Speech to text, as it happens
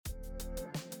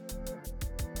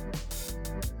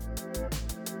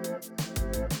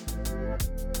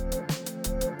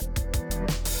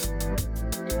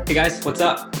Hey guys, what's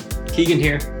up? Keegan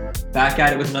here, back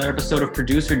at it with another episode of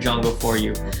Producer Jungle for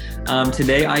you.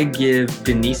 Today I give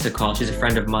Denise a call. She's a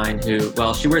friend of mine who,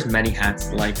 well, she wears many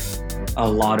hats like a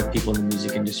lot of people in the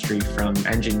music industry, from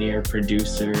engineer,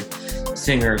 producer,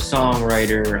 singer,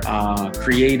 songwriter,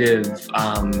 creative,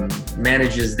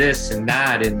 manages this and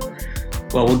that, and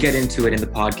well, we'll get into it in the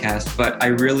podcast, but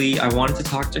I wanted to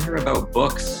talk to her about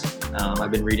books.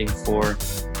 I've been reading for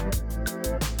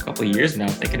a couple of years now,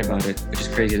 thinking about it, which is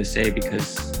crazy to say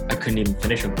because I couldn't even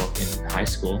finish a book in high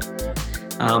school.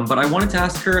 But I wanted to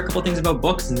ask her a couple of things about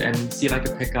books and see if I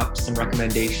could pick up some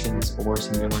recommendations or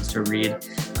some new ones to read.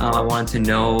 I wanted to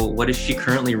know, what is she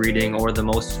currently reading, or the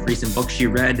most recent book she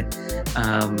read?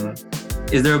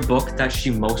 Is there a book that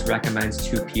she most recommends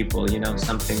to people,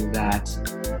 something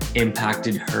that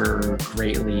impacted her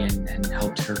greatly and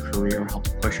helped her career, or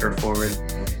helped push her forward?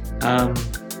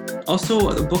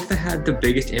 Also, the book that had the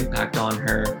biggest impact on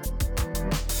her,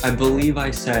 I believe I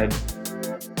said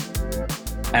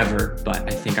ever, but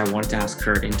I think I wanted to ask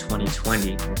her in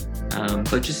 2020.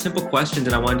 But just simple questions,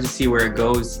 and I wanted to see where it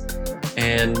goes.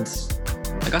 And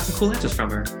I got some cool answers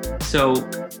from her. So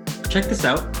check this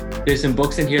out. There's some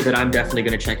books in here that I'm definitely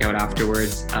going to check out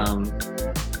afterwards.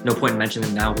 No point in mentioning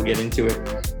them now. We'll get into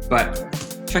it.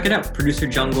 But check it out. Producer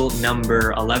Jungle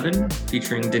number 11,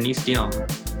 featuring Denise Dion.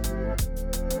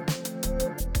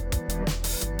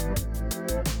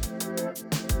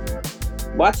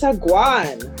 What's a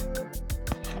guan?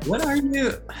 What are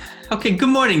you? Okay, good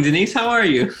morning, Denise. How are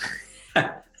you?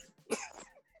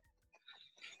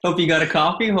 Hope you got a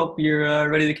coffee. Hope you're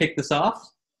ready to kick this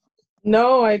off.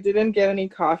 No, I didn't get any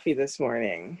coffee this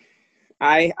morning.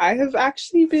 I have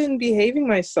actually been behaving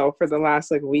myself for the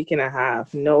last week and a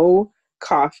half. No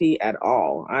coffee at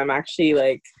all. I'm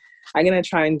actually I'm gonna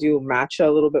try and do matcha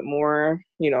a little bit more.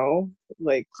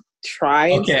 Try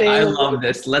and okay, stay. I love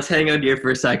this. Let's hang out here for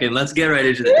a second. Let's get right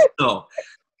into this. So,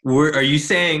 are you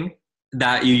saying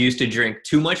that you used to drink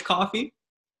too much coffee?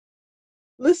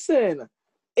 Listen,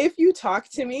 if you talk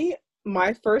to me,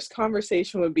 my first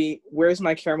conversation would be, where's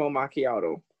my caramel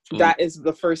macchiato? Ooh. That is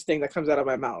the first thing that comes out of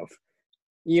my mouth.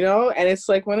 And it's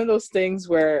one of those things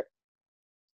where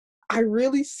I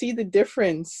really see the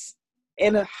difference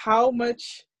in how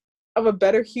much of a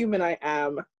better human I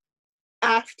am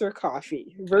after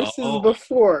coffee versus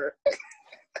before.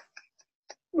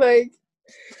 My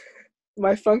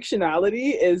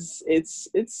functionality is it's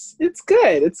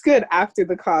good. It's good after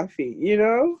the coffee,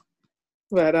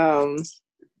 But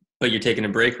you're taking a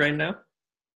break right now?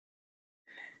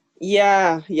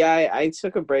 Yeah, I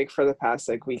took a break for the past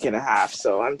week and a half,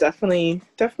 so I'm definitely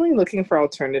looking for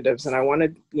alternatives, and I want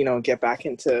to, get back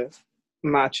into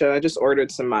matcha. I just ordered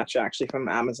some matcha actually from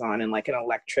Amazon in an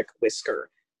electric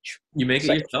whisker. You make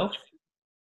it yourself?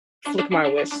 Flick my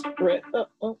whisker.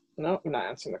 Oh, no, I'm not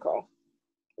answering the call.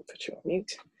 I'll put you on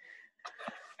mute.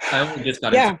 I only just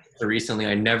got into it recently.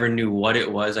 I never knew what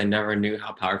it was. I never knew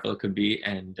how powerful it could be.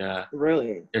 And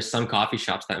really, there's some coffee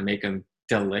shops that make them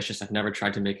delicious. I've never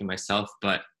tried to make it myself,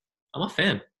 but I'm a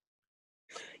fan.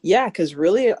 Yeah, because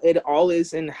really it all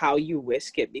is in how you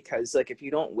whisk it, because if you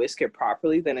don't whisk it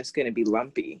properly, then it's going to be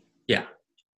lumpy. Yeah.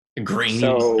 Grainy.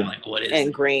 So, what is and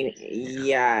it? grainy.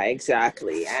 Yeah,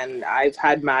 exactly. And I've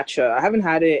had matcha. I haven't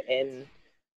had it in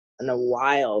a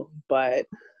while, but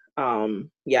I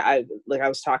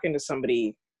was talking to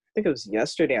somebody, I think it was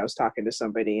yesterday. I was talking to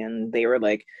somebody and they were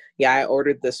like, yeah, I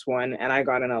ordered this one and I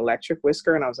got an electric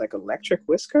whisker, and I was like, electric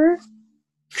whisker?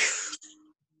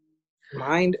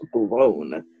 Mind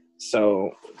blown.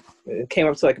 So it came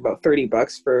up to about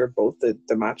 $30 for both the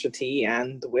matcha tea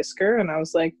and the whisker, and I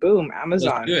was like, boom,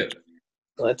 Amazon.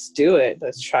 Let's do it.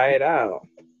 Let's try it out.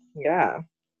 Yeah.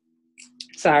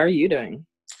 So how are you doing?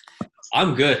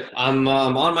 I'm good. I'm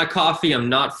on my coffee. I'm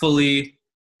not fully.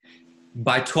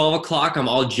 By 12 o'clock, I'm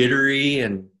all jittery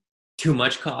and too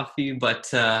much coffee,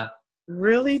 but...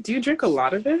 Really? Do you drink a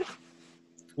lot of it?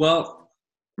 Well,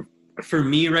 for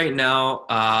me right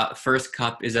now, first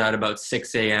cup is at about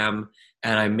 6 a.m.,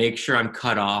 and I make sure I'm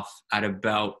cut off at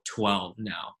about 12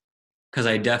 now, because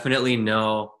I definitely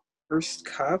know... First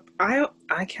cup? I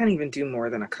can't even do more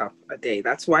than a cup a day.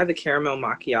 That's why the caramel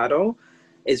macchiato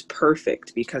is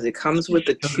perfect, because it comes with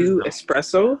the 2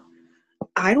 espresso.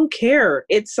 I don't care.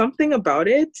 It's something about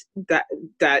it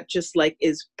that just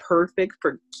is perfect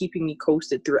for keeping me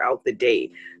coasted throughout the day.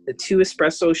 The 2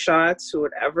 espresso shots or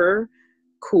whatever,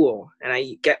 cool. And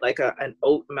I get an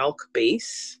oat milk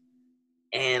base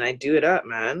and I do it up,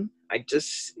 man.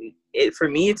 For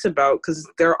me, it's about, because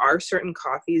there are certain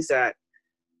coffees that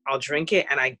I'll drink it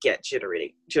and I get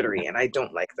jittery, and I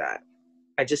don't like that.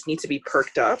 I just need to be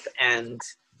perked up, and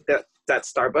that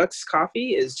Starbucks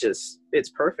coffee is just, it's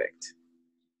perfect.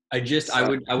 I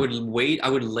would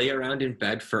lay around in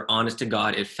bed for, honest to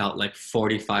God, it felt like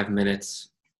 45 minutes,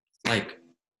 like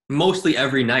mostly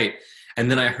every night. And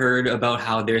then I heard about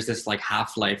how there's this like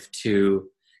half-life to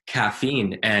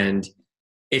caffeine, and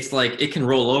it's like it can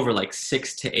roll over like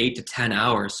 6 to 8 to 10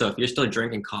 hours. So if you're still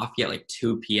drinking coffee at like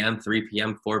 2 p.m., 3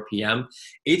 p.m., 4 p.m.,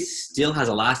 it still has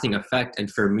a lasting effect. And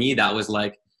for me, that was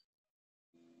like,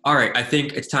 all right, I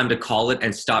think it's time to call it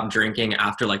and stop drinking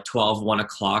after like 12, 1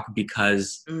 o'clock,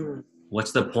 because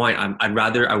what's the point?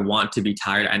 I want to be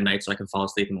tired at night so I can fall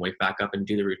asleep and wake back up and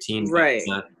do the routine. Right.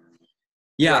 But,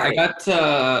 yeah, Right. I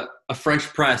got a French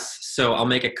press. So I'll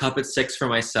make a cup at 6 for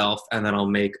myself, and then I'll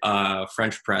make a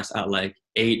French press at like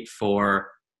 8 for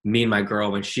me and my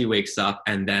girl when she wakes up.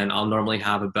 And then I'll normally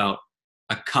have about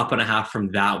a cup and a half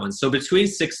from that one. So between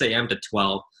 6 a.m. to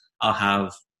 12, I'll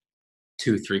have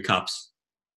 2-3 cups.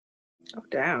 Oh,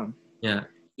 damn. Yeah.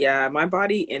 Yeah, my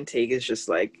body intake is just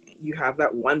like, you have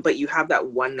that one, but you have that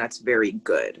one that's very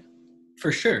good.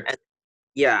 For sure. And,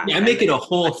 yeah. I make it a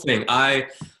whole thing.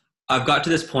 I've got to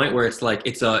this point where it's like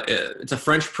it's a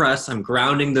French press. I'm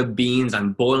grounding the beans.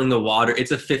 I'm boiling the water.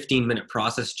 It's a 15-minute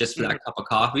process just for that cup of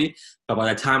coffee. But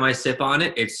by the time I sip on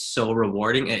it, it's so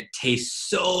rewarding and it tastes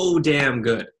so damn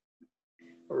good.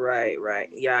 Right, right.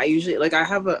 Yeah, I usually like I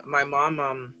have my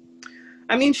mom.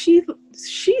 I mean, she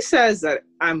says that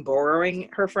I'm borrowing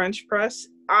her French press.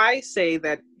 I say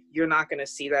that you're not going to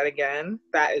see that again.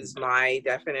 That is my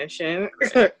definition.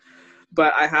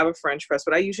 But I have a French press,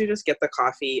 but I usually just get the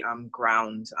coffee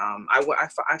ground.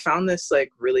 I found this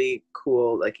like really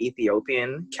cool like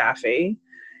Ethiopian cafe,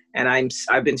 and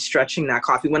I've been stretching that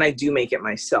coffee when I do make it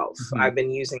myself. Mm-hmm. I've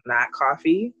been using that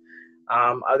coffee.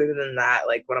 Other than that,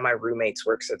 like one of my roommates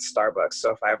works at Starbucks,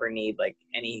 so if I ever need like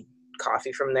any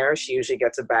coffee from there, she usually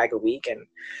gets a bag a week, and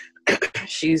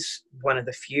she's one of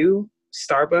the few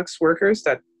Starbucks workers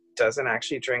that doesn't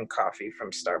actually drink coffee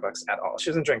from Starbucks at all. She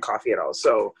doesn't drink coffee at all.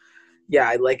 So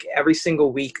yeah, like every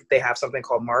single week they have something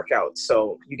called markout.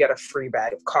 So you get a free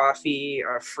bag of coffee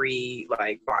or a free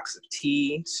like box of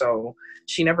tea. So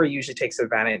she never usually takes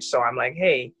advantage. So I'm like,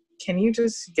 hey, can you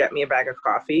just get me a bag of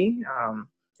coffee?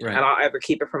 Right. And I'll either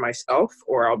keep it for myself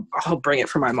or I'll bring it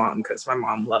for my mom, because my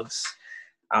mom loves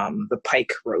the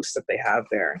pike roast that they have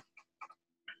there.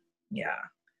 Yeah.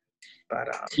 But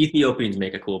Ethiopians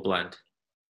make a cool blend.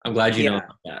 I'm glad you know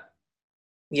about that.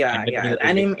 Yeah, yeah.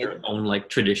 And in their own like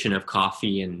tradition of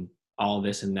coffee and all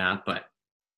this and that, but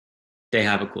they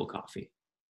have a cool coffee.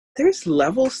 There's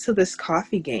levels to this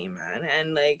coffee game, man.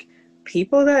 And like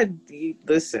people that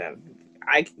listen,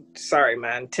 sorry,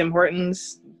 man. Tim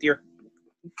Hortons,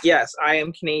 yes, I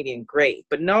am Canadian, great.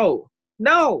 But no,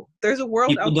 there's a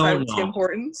world outside of Tim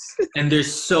Hortons. And they're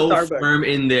so firm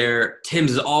in their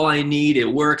Tim's is all I need, it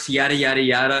works, yada, yada,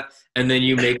 yada. And then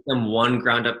you make them one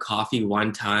ground up coffee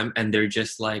one time and they're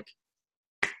just like,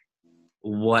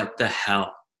 what the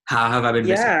hell? How have I been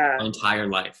missing my entire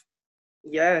life?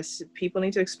 Yes, people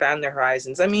need to expand their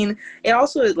horizons. I mean, it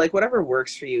also like whatever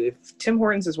works for you. If Tim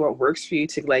Hortons is what works for you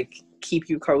to like keep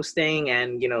you coasting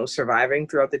and, you know, surviving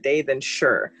throughout the day, then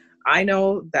sure. I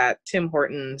know that Tim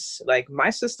Hortons, like my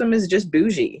system is just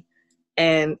bougie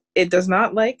and it does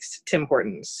not like Tim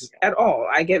Hortons at all.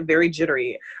 I get very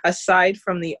jittery aside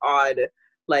from the odd,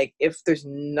 like if there's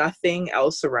nothing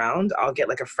else around, I'll get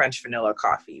like a French vanilla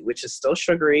coffee, which is still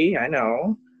sugary, I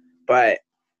know, but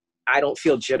I don't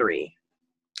feel jittery.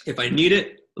 If I need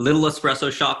it, little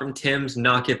espresso shot from Tim's,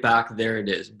 knock it back, there it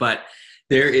is. But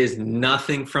there is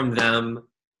nothing from them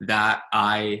that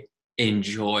I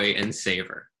enjoy and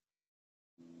savor.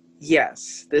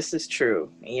 Yes, this is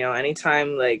true. You know,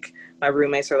 anytime like my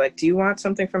roommates are like, do you want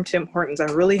something from Tim Hortons? I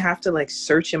really have to like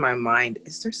search in my mind.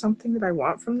 Is there something that I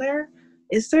want from there?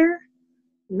 Is there?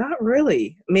 Not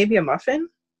really. Maybe a muffin?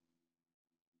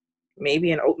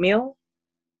 Maybe an oatmeal?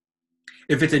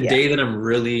 If it's a day that I'm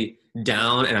really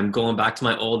down and I'm going back to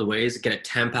my old ways, get a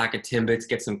 10-pack of Timbits,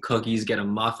 get some cookies, get a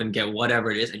muffin, get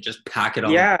whatever it is, and just pack it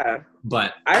all. Yeah.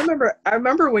 But I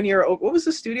remember when what was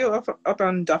the studio up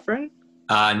on Dufferin?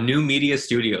 New Media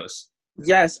Studios.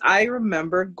 Yes, I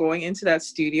remember going into that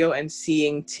studio and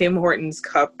seeing Tim Hortons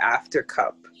cup after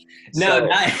cup.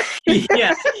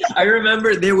 Yeah, I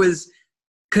remember there was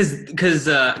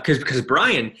because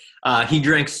Brian he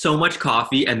drank so much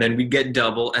coffee and then we'd get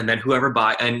double and then whoever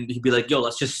buy and he'd be like, yo,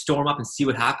 let's just storm up and see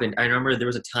what happened. I remember there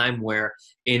was a time where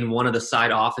in one of the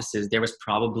side offices there was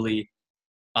probably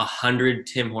 100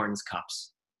 Tim Hortons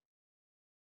cups.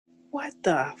 What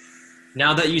the?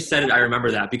 Now that you said it, I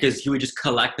remember that because he would just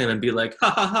collect them and be like, ha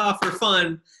ha ha, for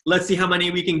fun. Let's see how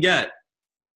many we can get.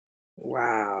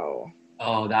 Wow.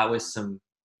 Oh, that was some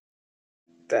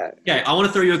that. Okay, I want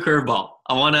to throw you a curveball.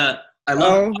 I love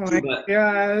Oh hockey, my but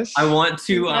gosh. I want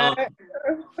to,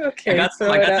 Okay, I so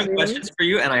got that some means, questions for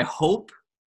you, and I hope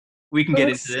we can get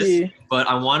let's into this, see. but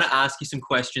I want to ask you some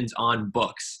questions on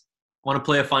books. Want to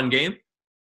play a fun game?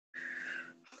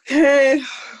 Okay,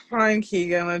 fine,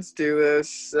 Keegan, let's do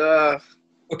this.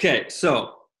 Okay,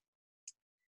 so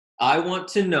I want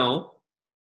to know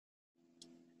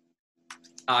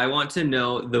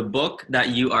the book that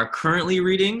you are currently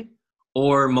reading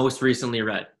or most recently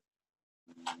read.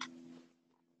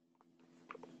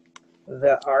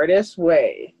 The Artist's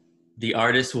Way. The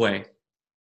Artist's Way.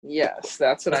 Yes,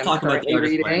 that's what Let's I'm talk about The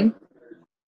currently Artist's Way.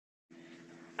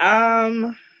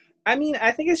 reading. I mean,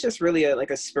 I think it's just really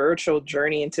like a spiritual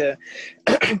journey into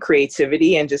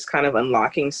creativity and just kind of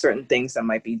unlocking certain things that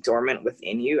might be dormant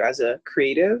within you as a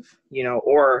creative,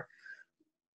 or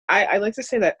I like to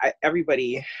say that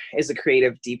everybody is a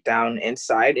creative deep down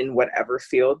inside in whatever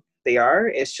field they are.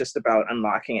 It's just about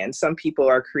unlocking it. And some people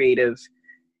are creative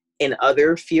in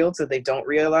other fields that they don't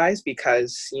realize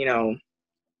because,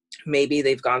 maybe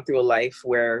they've gone through a life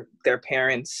where their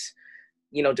parents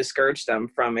discouraged them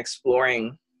from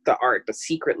exploring the art, but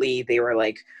secretly they were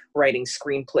like writing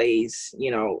screenplays,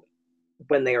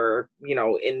 when they were,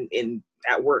 in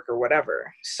at work or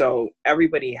whatever. So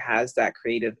everybody has that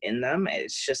creative in them.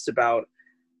 It's just about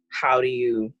how do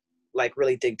you like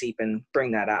really dig deep and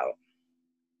bring that out.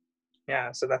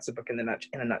 Yeah, so that's the book in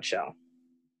a nutshell.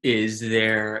 Is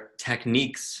there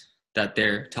techniques that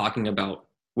they're talking about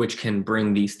which can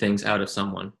bring these things out of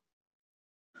someone?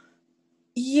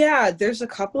 Yeah, there's a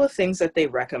couple of things that they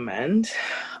recommend.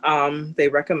 They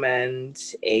recommend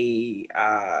a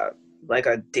like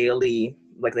a daily,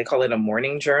 like they call it a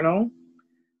morning journal.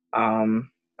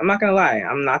 I'm not gonna lie,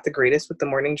 I'm not the greatest with the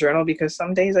morning journal because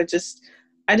some days I just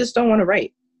don't want to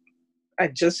write. I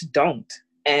just don't.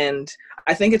 And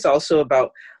I think it's also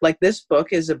about like this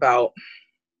book is about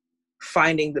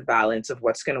finding the balance of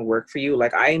what's going to work for you.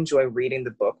 Like I enjoy reading the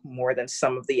book more than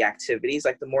some of the activities,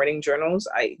 like the morning journals.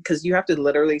 Because you have to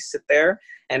literally sit there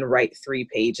and write 3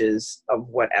 pages of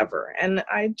whatever, and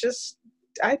I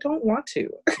don't want to.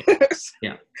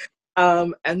 Yeah.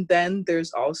 And then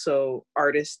there's also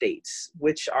artist dates,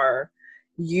 which are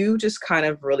you just kind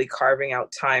of really carving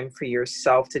out time for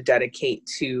yourself to dedicate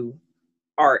to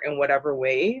art in whatever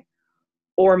way.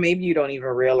 Or maybe you don't even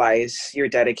realize you're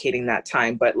dedicating that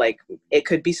time, but like it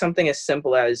could be something as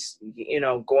simple as,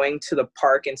 going to the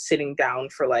park and sitting down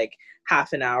for like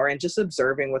half an hour and just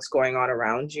observing what's going on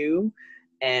around you,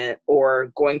 and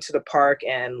or going to the park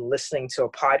and listening to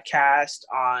a podcast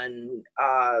on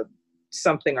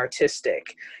something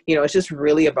artistic. It's just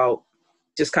really about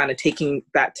just kind of taking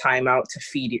that time out to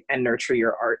feed and nurture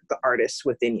the artist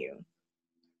within you.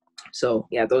 So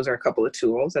yeah, those are a couple of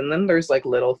tools. And then there's like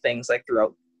little things like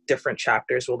throughout different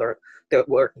chapters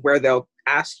where they'll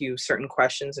ask you certain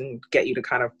questions and get you to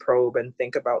kind of probe and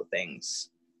think about things.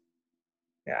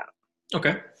 Yeah.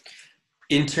 Okay.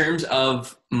 In terms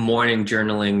of morning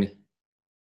journaling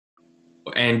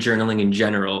and journaling in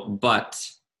general, but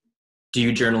do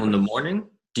you journal in the morning?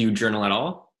 Do you journal at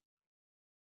all?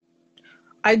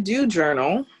 I do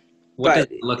journal, What does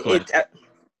but it look like?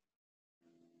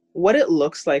 What it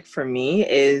looks like for me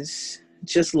is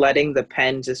just letting the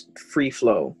pen just free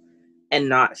flow and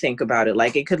not think about it.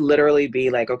 Like it could literally be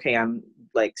like, okay, I'm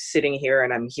like sitting here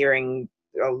and I'm hearing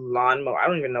a lawnmower. I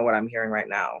don't even know what I'm hearing right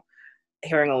now.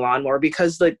 Hearing a lawnmower,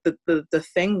 because like the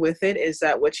thing with it is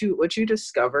that what you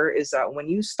discover is that when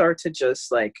you start to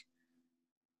just like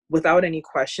without any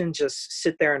question just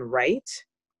sit there and write,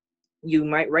 you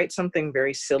might write something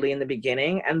very silly in the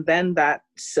beginning, and then that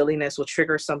silliness will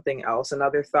trigger something else,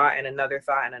 another thought and another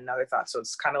thought and another thought. So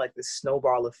it's kind of like this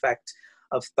snowball effect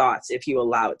of thoughts if you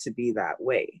allow it to be that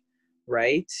way,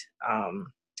 right?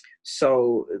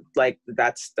 So like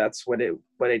that's what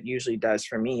it usually does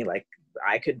for me. Like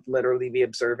I could literally be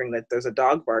observing that there's a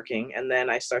dog barking, and then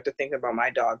I start to think about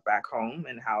my dog back home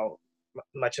and how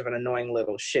much of an annoying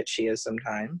little shit she is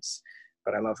sometimes,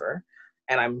 but I love her.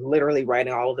 And I'm literally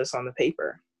writing all of this on the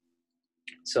paper.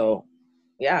 So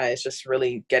yeah, it's just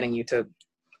really getting you to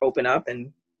open up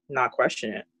and not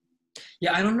question it.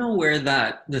 Yeah, I don't know where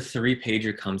the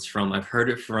 3-pager comes from. I've heard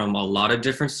it from a lot of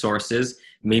different sources.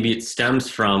 Maybe it stems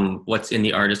from what's in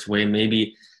The Artist's Way,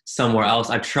 maybe somewhere else.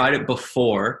 I've tried it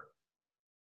before.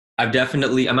 I'm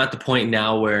at the point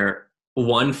now where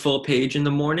 1 full page in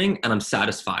the morning and I'm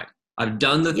satisfied. I've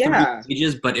done the 3 Yeah,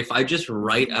 pages, but if I just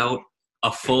write out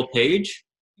a full page,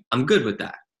 I'm good with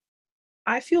that.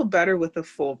 I feel better with a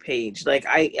full page. Like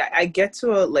I get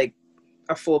to a like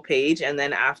a full page, and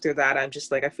then after that I'm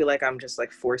just like, I feel like I'm just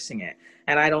like forcing it,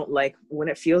 and I don't like when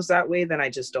it feels that way. Then I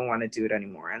just don't want to do it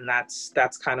anymore, and that's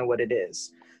kind of what it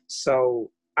is.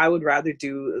 So I would rather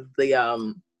do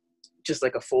the just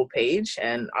like a full page,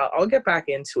 and I'll get back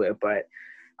into it, but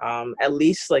at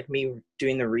least like me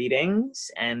doing the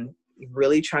readings and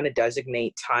really trying to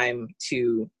designate time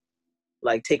to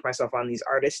like take myself on these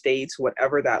artist dates,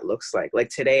 whatever that looks like. Like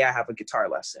today I have a guitar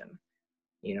lesson,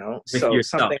 you know, With so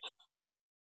yourself. something,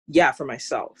 yeah, for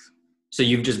myself. So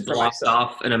you've just For blocked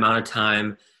myself. off an amount of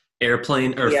time,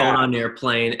 airplane or phone Yeah. on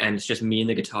airplane, and it's just me and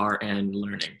the guitar and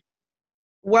learning.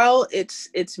 Well,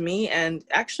 it's me, and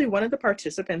actually one of the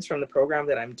participants from the program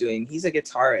that I'm doing, he's a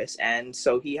guitarist, and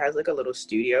so he has like a little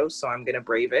studio. So I'm gonna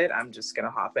brave it. I'm just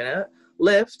gonna hop in a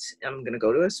lift. I'm gonna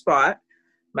go to a spot,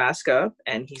 mask up,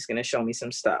 and he's gonna show me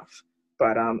some stuff.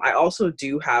 But I also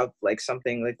do have like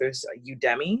something like there's a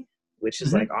Udemy, which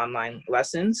is Mhm. like online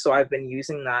lessons. So I've been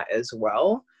using that as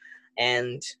well,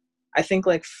 and I think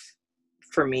like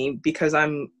for me, because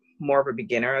I'm more of a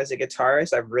beginner as a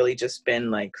guitarist, I've really just been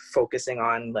like focusing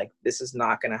on like this is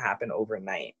not going to happen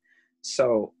overnight.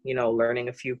 So, you know, learning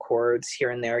a few chords here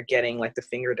and there, getting like the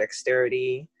finger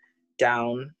dexterity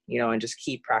down, you know, and just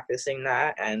keep practicing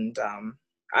that. And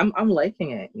I'm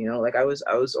liking it, you know, like I was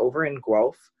over in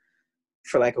Guelph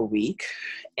for like a week,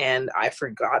 and I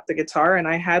forgot the guitar, and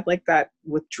I had like that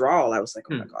withdrawal. I was like,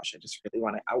 oh my Hmm. gosh, I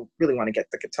really want to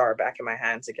get the guitar back in my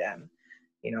hands again,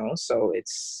 you know. So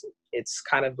it's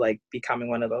kind of like becoming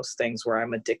one of those things where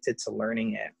I'm addicted to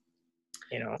learning it,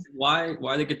 you know. Why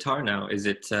the guitar now? Is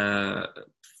it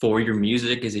for your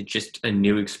music? Is it just a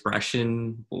new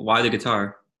expression? Why the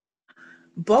guitar?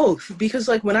 Both, because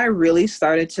like when I really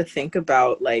started to think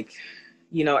about like,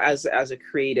 you know, as a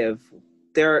creative,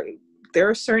 there there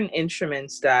are certain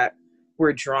instruments that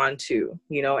we're drawn to,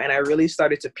 you know, and I really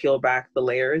started to peel back the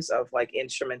layers of like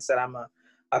instruments that I'm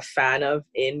a fan of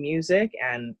in music,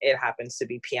 and it happens to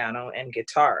be piano and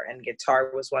guitar. And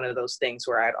guitar was one of those things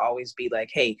where I'd always be like,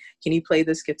 hey, can you play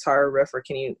this guitar riff, or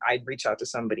can you, I'd reach out to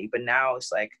somebody. But now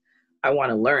it's like I want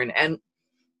to learn. And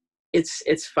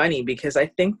it's funny because I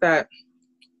think that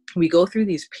we go through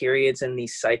these periods and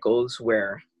these cycles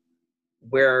where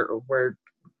we're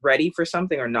ready for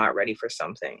something or not ready for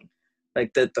something.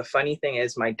 Like the funny thing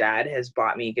is my dad has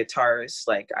bought me guitars.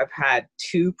 Like I've had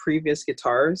two previous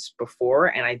guitars before,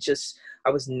 and I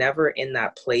was never in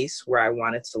that place where I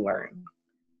wanted to learn,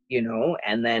 you know.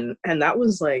 And that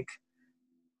was like,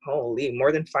 holy,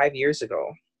 more than 5 years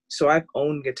ago. So I've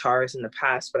owned guitars in the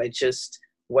past, but I just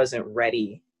wasn't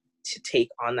ready to take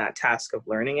on that task of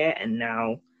learning it. And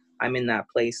now I'm in that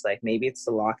place, like maybe it's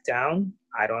the lockdown,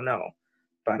 I don't know.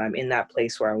 But I'm in that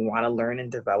place where I want to learn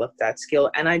and develop that skill.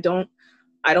 And I don't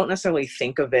necessarily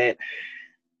think of it.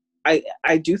 I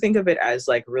do think of it as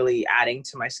like really adding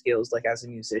to my skills, like as a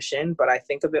musician, but I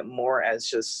think of it more as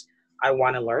just, I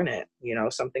want to learn it, you know,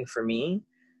 something for me.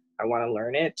 I want to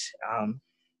learn it.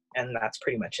 And that's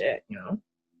pretty much it, you know?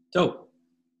 Dope.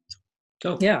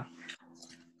 Dope. Yeah.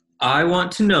 I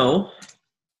want to know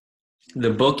the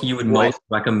book you would What? most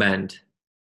recommend.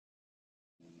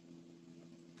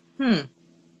 Hmm.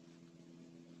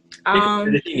 Take a minute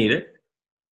Um, if you need it.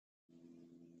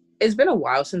 it's been a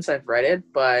while since I've read it,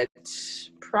 but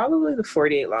probably the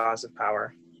 48 Laws of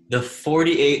Power. The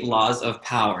 48 Laws of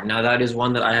Power. Now, that is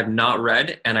one that I have not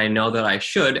read, and I know that I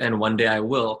should, and one day I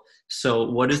will. So,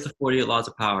 what is the 48 Laws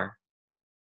of Power?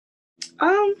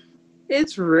 Um,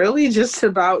 it's really just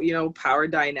about, you know, power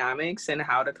dynamics and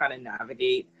how to kind of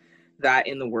navigate that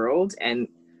in the world. And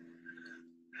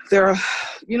there are,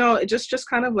 you know, just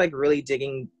kind of like really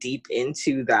digging deep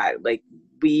into that. Like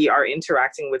we are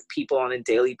interacting with people on a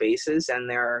daily basis, and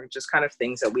there are just kind of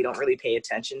things that we don't really pay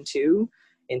attention to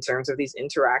in terms of these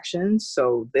interactions.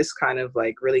 So this kind of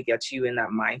like really gets you in that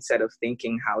mindset of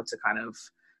thinking how to kind of,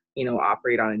 you know,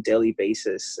 operate on a daily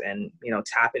basis, and, you know,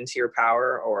 tap into your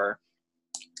power, or,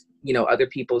 you know, other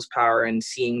people's power, and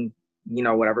seeing, you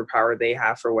know, whatever power they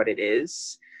have for what it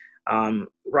is.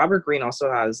 Robert Greene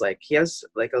also has like, he has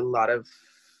like a lot of,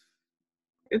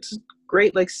 it's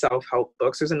great like self-help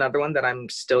books. There's another one that I'm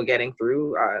still getting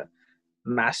through,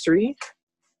 Mastery.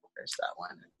 There's that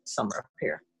one somewhere up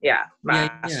here. Yeah, Yeah, yeah,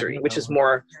 I Mastery, know which that is one.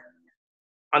 more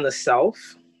on the self.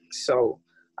 So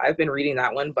I've been reading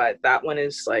that one, but that one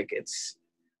is like, it's,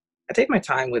 I take my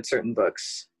time with certain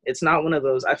books. It's not one of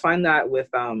those, I find that with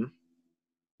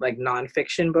like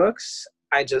nonfiction books,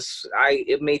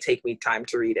 it may take me time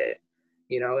to read it,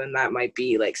 you know, and that might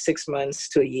be like 6 months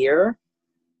to a year.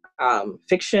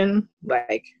 Fiction,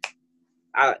 like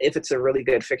if it's a really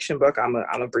good fiction book, I'm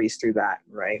a breeze through that,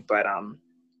 right? But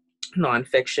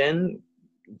nonfiction,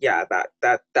 yeah,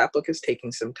 that book is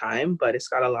taking some time, but it's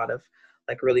got a lot of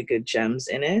like really good gems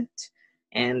in it.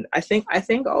 And I think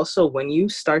also when you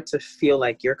start to feel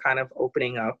like you're kind of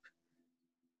opening up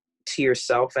to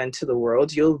yourself and to the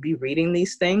world, you'll be reading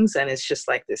these things and it's just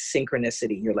like this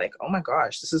synchronicity. You're like, oh my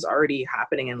gosh, this is already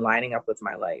happening and lining up with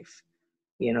my life.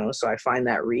 So I find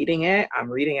that I'm reading it,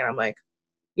 I'm like,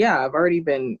 yeah, I've already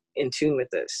been in tune with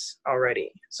this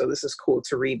already. So this is cool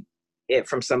to read it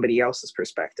from somebody else's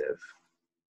perspective.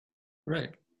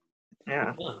 Right.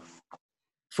 Yeah.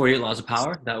 48 Laws of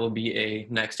Power. That will be a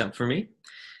next up for me.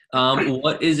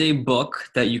 What is a book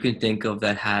that you can think of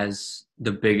that has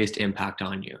the biggest impact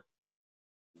on you?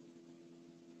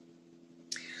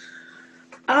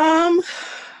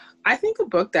 I think a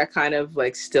book that kind of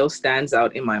like still stands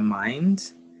out in my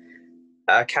mind,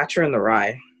 Catcher in the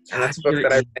Rye. And that's a book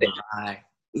that I read.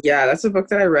 Yeah, that's a book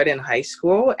that I read in high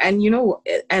school. And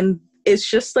and it's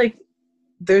just like,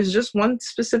 there's just one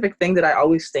specific thing that I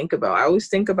always think about. I always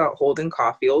think about Holden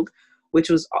Caulfield,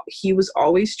 he was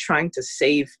always trying to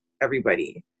save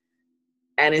everybody.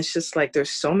 And it's just like,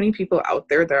 there's so many people out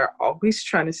there that are always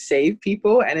trying to save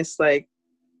people. And it's like,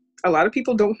 a lot of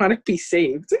people don't want to be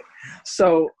saved.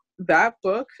 So that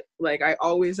book, like, I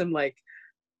always am like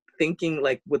thinking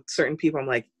like with certain people, I'm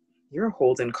like, you're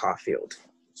Holden Caulfield.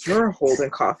 You're Holden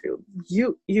Caulfield.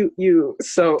 You.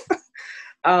 So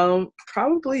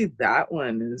probably that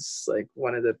one is like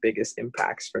one of the biggest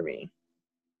impacts for me.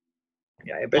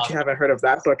 Yeah, I bet you haven't heard of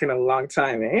that book in a long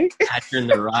time, eh? Catcher in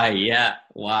the Rye, yeah.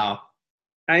 Wow.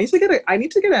 I need to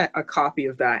get a copy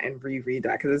of that and reread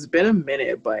that because it's been a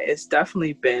minute, but it's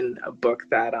definitely been a book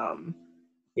that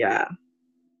yeah.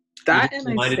 That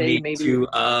and I say maybe too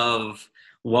of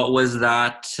what was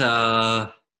that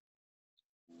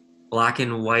black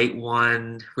and white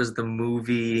one was the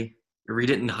movie. I read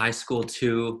it in high school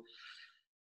too.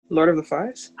 Lord of the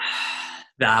Flies?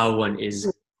 That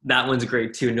one's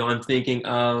great too. No, I'm thinking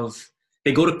of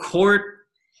they go to court.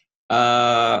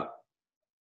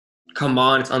 Come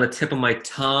on, it's on the tip of my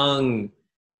tongue.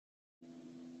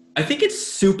 I think it's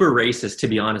super racist, to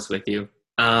be honest with you.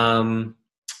 Come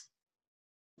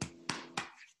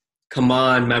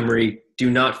on, memory. Do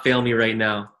not fail me right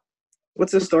now.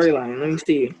 What's the storyline? Let me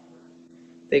see.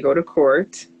 They go to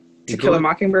court to kill a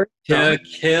mockingbird? To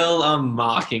Kill a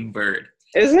Mockingbird.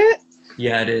 Is it?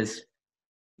 Yeah, it is.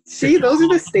 See, those are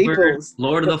the staples.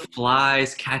 Lord of the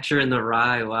Flies, Catcher in the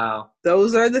Rye. Wow.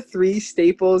 Those are the three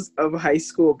staples of high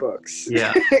school books.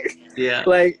 Yeah. Yeah.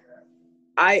 Like,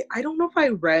 I don't know if I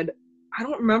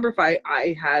don't remember if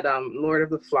I had Lord of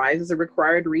the Flies as a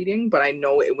required reading, but I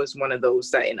know it was one of those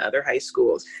that in other high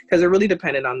schools, because it really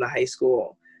depended on the high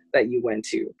school that you went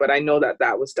to. But I know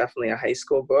that was definitely a high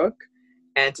school book.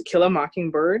 And To Kill a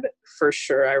Mockingbird, for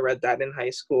sure, I read that in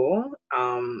high school.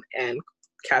 And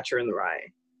Catcher in the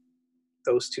Rye.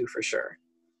 Those two for sure.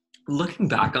 Looking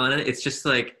back on it, it's just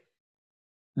like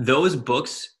those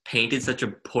books painted such a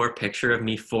poor picture of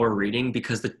me for reading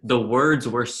because the words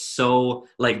were so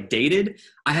like dated.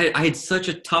 I had such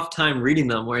a tough time reading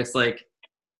them where it's like,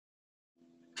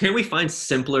 can we find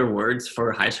simpler words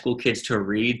for high school kids to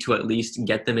read to at least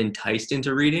get them enticed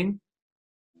into reading?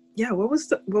 Yeah, what was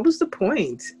the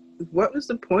point? What was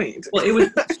the point? Well, it was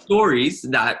stories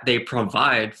that they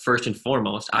provide first and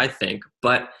foremost, I think,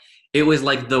 but it was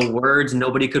like the words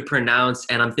nobody could pronounce.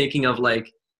 And I'm thinking of like,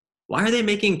 why are they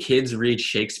making kids read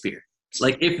Shakespeare?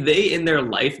 Like if they in their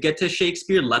life get to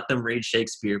Shakespeare, let them read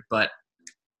Shakespeare.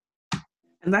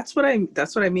 And that's what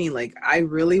I mean. Like, I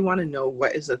really want to know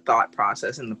what is the thought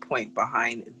process and the point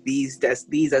behind these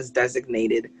as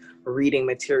designated reading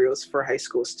materials for high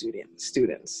school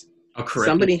students. A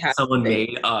curriculum someone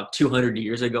made 200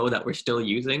 years ago that we're still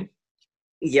using.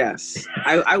 Yes.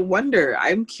 I wonder,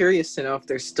 I'm curious to know if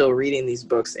they're still reading these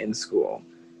books in school.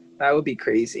 That would be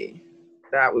crazy.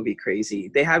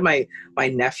 They had my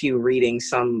nephew reading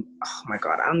some, oh my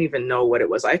God, I don't even know what it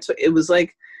was.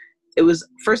 It was,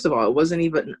 first of all, it wasn't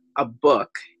even a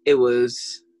book. It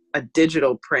was a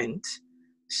digital print.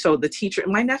 So the teacher,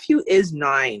 my nephew is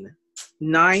 9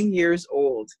 years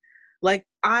old. Like,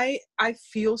 I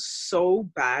feel so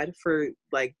bad for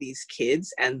like these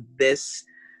kids and this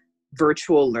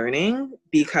virtual learning,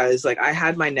 because like I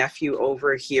had my nephew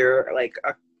over here like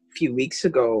a few weeks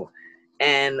ago,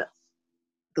 and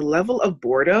the level of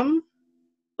boredom,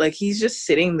 like he's just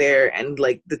sitting there and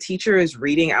like the teacher is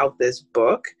reading out this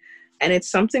book, and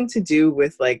it's something to do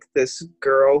with like this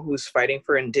girl who's fighting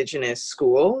for indigenous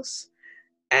schools.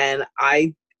 And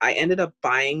I ended up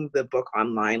buying the book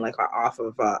online, like off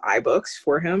of iBooks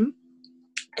for him,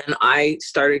 and I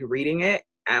started reading it,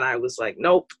 and I was like,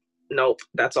 nope,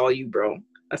 that's all you, bro.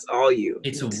 That's all you.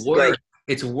 It's work. Like,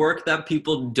 It's work that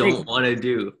people don't want to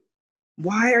do.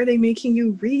 Why are they making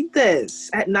you read this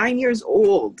at 9 years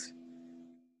old?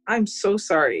 I'm so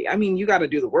sorry. I mean, you got to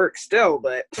do the work still,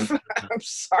 but I'm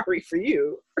sorry for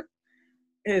you.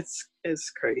 It's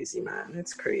crazy, man.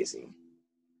 It's crazy.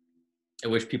 I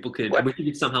wish you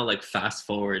could somehow like fast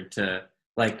forward to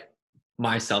like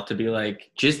myself to be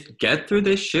like, just get through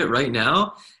this shit right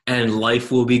now and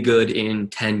life will be good in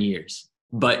 10 years.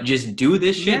 But just do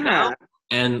this shit now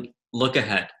and look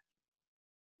ahead.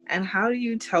 And how do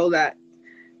you tell that?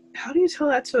 How do you tell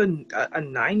that to a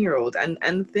 9-year-old? And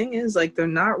the thing is, like, you're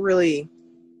not really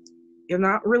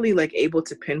like able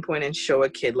to pinpoint and show a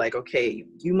kid like, okay,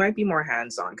 you might be more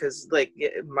hands-on, because like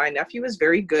my nephew is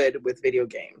very good with video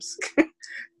games.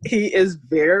 He is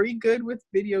very good with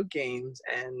video games,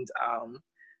 and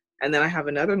then I have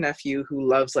another nephew who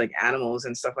loves like animals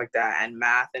and stuff like that, and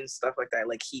math and stuff like that.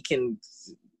 Like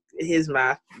his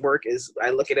math work is, I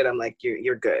look at it, I'm like,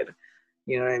 you're good.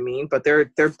 You know what I mean? But they're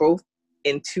both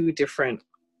in two different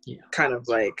kind of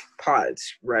like pods,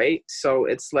 right? So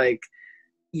it's like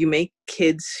you make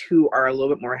kids who are a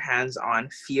little bit more hands-on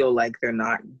feel like they're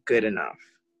not good enough.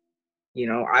 You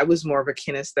know, I was more of a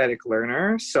kinesthetic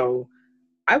learner, so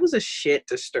I was a shit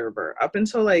disturber up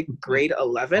until like grade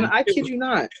 11. I kid you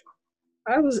not.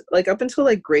 I was like, up until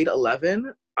like grade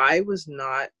 11, I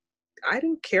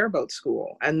didn't care about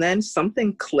school. And then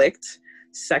something clicked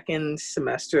second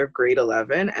semester of grade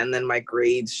 11, and then my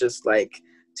grades just like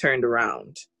turned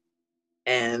around.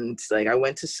 And like I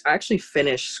actually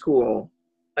finished school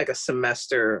like a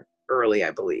semester early,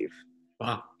 I believe.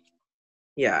 Wow.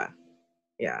 Yeah,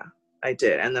 I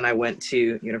did. And then I went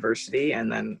to university, and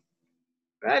then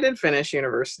I didn't finish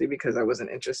university because I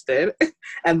wasn't interested.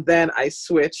 And then I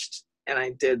switched and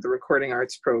I did the recording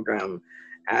arts program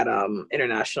at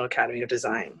International Academy of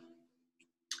Design.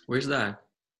 Where's that?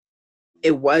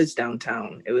 It was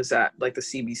downtown. It was at like the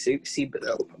CBC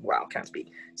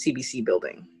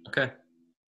building. Okay.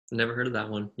 Never heard of that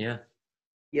one. Yeah.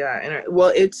 Yeah. And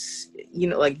well, it's,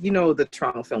 the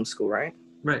Toronto Film School, right?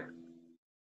 Right.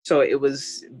 So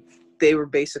they were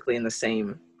basically in the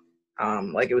same,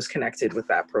 like it was connected with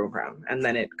that program. And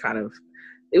then it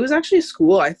was actually a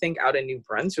school, I think, out in New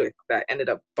Brunswick that ended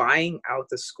up buying out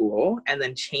the school and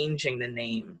then changing the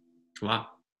name. Wow.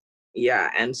 Yeah.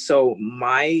 And so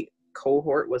my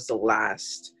cohort was the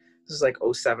last. This was like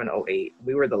 07, 08.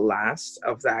 We were the last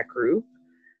of that group.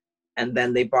 And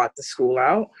then they bought the school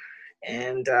out,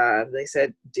 and they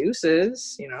said,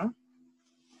 deuces,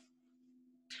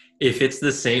 If it's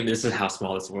the same, this is how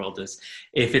small this world is.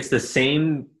 If it's the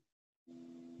same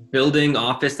building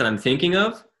office that I'm thinking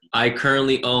of, I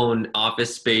currently own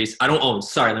office space. Let me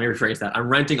rephrase that. I'm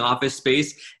renting office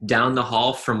space down the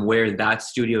hall from where that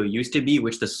studio used to be,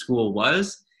 which the school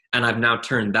was. And I've now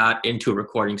turned that into a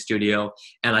recording studio.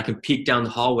 And I can peek down the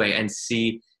hallway and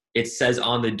see it says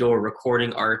on the door,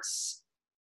 Recording Arts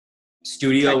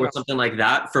Studio or something like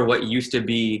that, for what used to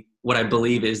be what I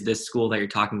believe is this school that you're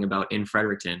talking about in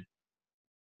Fredericton.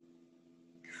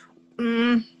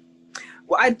 Well,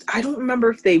 I don't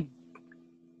remember if they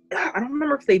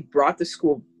brought the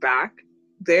school back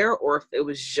there, or if it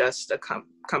was just a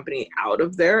company out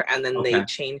of there, and then they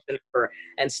changed it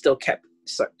and still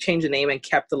changed the name and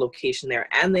kept the location there.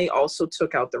 And they also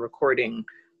took out the recording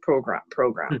program.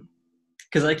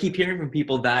 Because I keep hearing from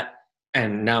people that,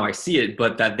 and now I see it,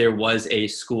 but that there was a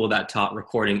school that taught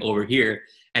recording over here,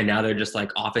 and now they're just like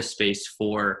office space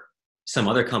for some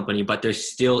other company, but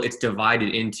it's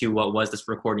divided into what was this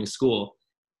recording school.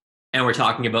 And we're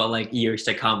talking about like years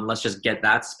to come, let's just get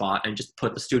that spot and just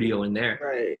put the studio in there.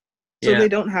 Right. So they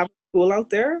don't have a school out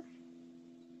there?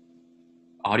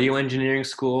 Audio engineering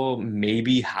school,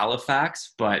 maybe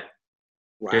Halifax, but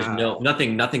there's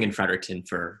nothing in Fredericton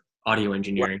for audio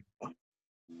engineering. Wow.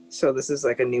 So this is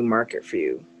like a new market for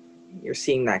you. You're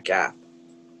seeing that gap.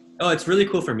 Oh, it's really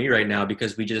cool for me right now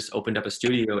because we just opened up a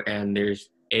studio, and there's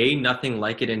A, nothing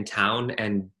like it in town,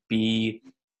 and B,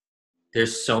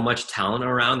 there's so much talent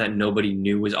around that nobody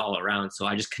knew was all around. So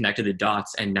I just connected the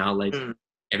dots, and now like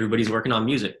everybody's working on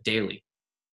music daily.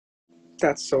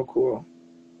 That's so cool.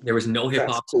 There was no hip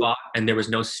hop spot, and there was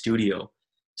no studio.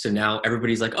 So now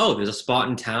everybody's like, oh, there's a spot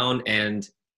in town, and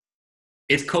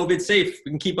it's COVID safe.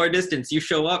 We can keep our distance. You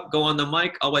show up, go on the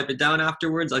mic. I'll wipe it down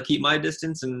afterwards. I'll keep my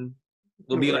distance, and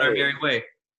we'll be on our merry way.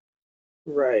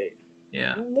 Right.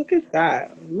 Yeah. Look at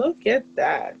that. Look at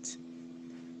that.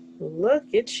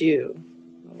 Look at you.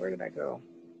 Where did I go?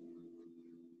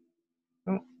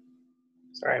 Oh,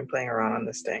 sorry. I'm playing around on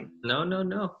this thing.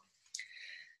 No.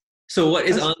 So what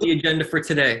is on the agenda for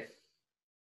today?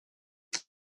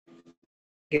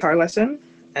 Guitar lesson,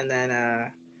 and then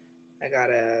I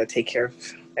gotta take care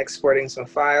of exporting some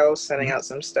files, sending out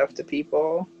some stuff to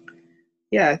people.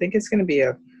 Yeah, I think it's gonna be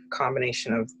a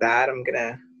combination of that. I'm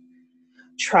gonna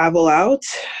travel out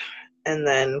and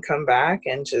then come back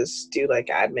and just do like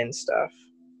admin stuff.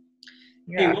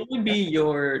 Hey, what would be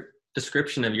your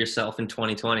description of yourself in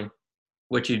 2020?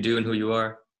 What you do and who you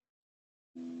are?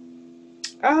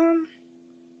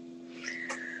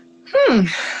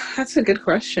 That's a good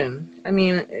question. I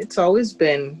mean, it's always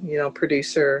been,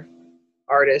 producer,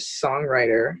 artist,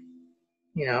 songwriter,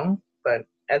 but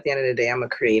at the end of the day, I'm a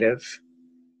creative,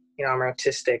 I'm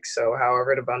artistic. So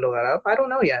however to bundle that up, I don't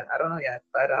know yet,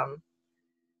 but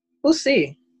we'll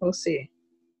see.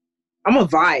 I'm a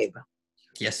vibe.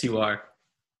 Yes, you are.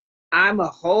 I'm a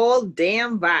whole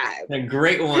damn vibe. A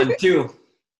great one too.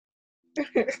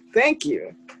 Thank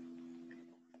you.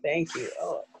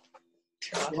 Oh.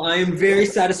 Well, I am very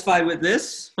satisfied with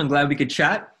this. I'm glad we could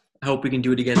chat. I hope we can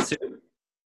do it again soon.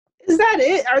 Is that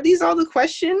it? Are these all the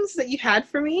questions that you had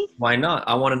for me? Why not?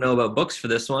 I want to know about books for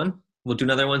this one. We'll do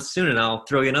another one soon, and I'll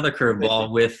throw you another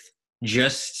curveball with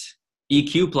just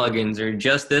EQ plugins or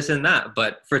just this and that.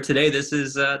 But for today, this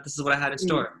is what I had in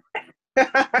store.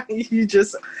 You're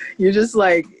just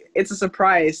like, it's a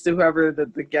surprise to whoever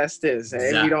the guest is.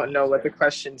 Exactly. And you don't know what the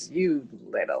questions, you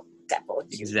little devil.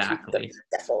 Exactly.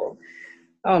 Devil.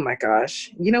 Oh my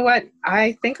gosh. You know what?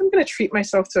 I think I'm going to treat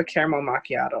myself to a caramel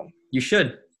macchiato. You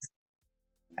should.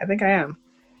 I think I am.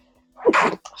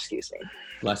 Excuse me.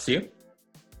 Bless you.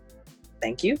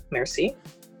 Thank you. Merci.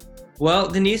 Well,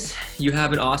 Denise, you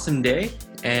have an awesome day,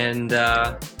 and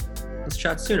let's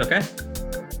chat soon, okay?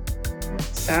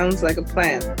 Sounds like a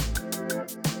plan.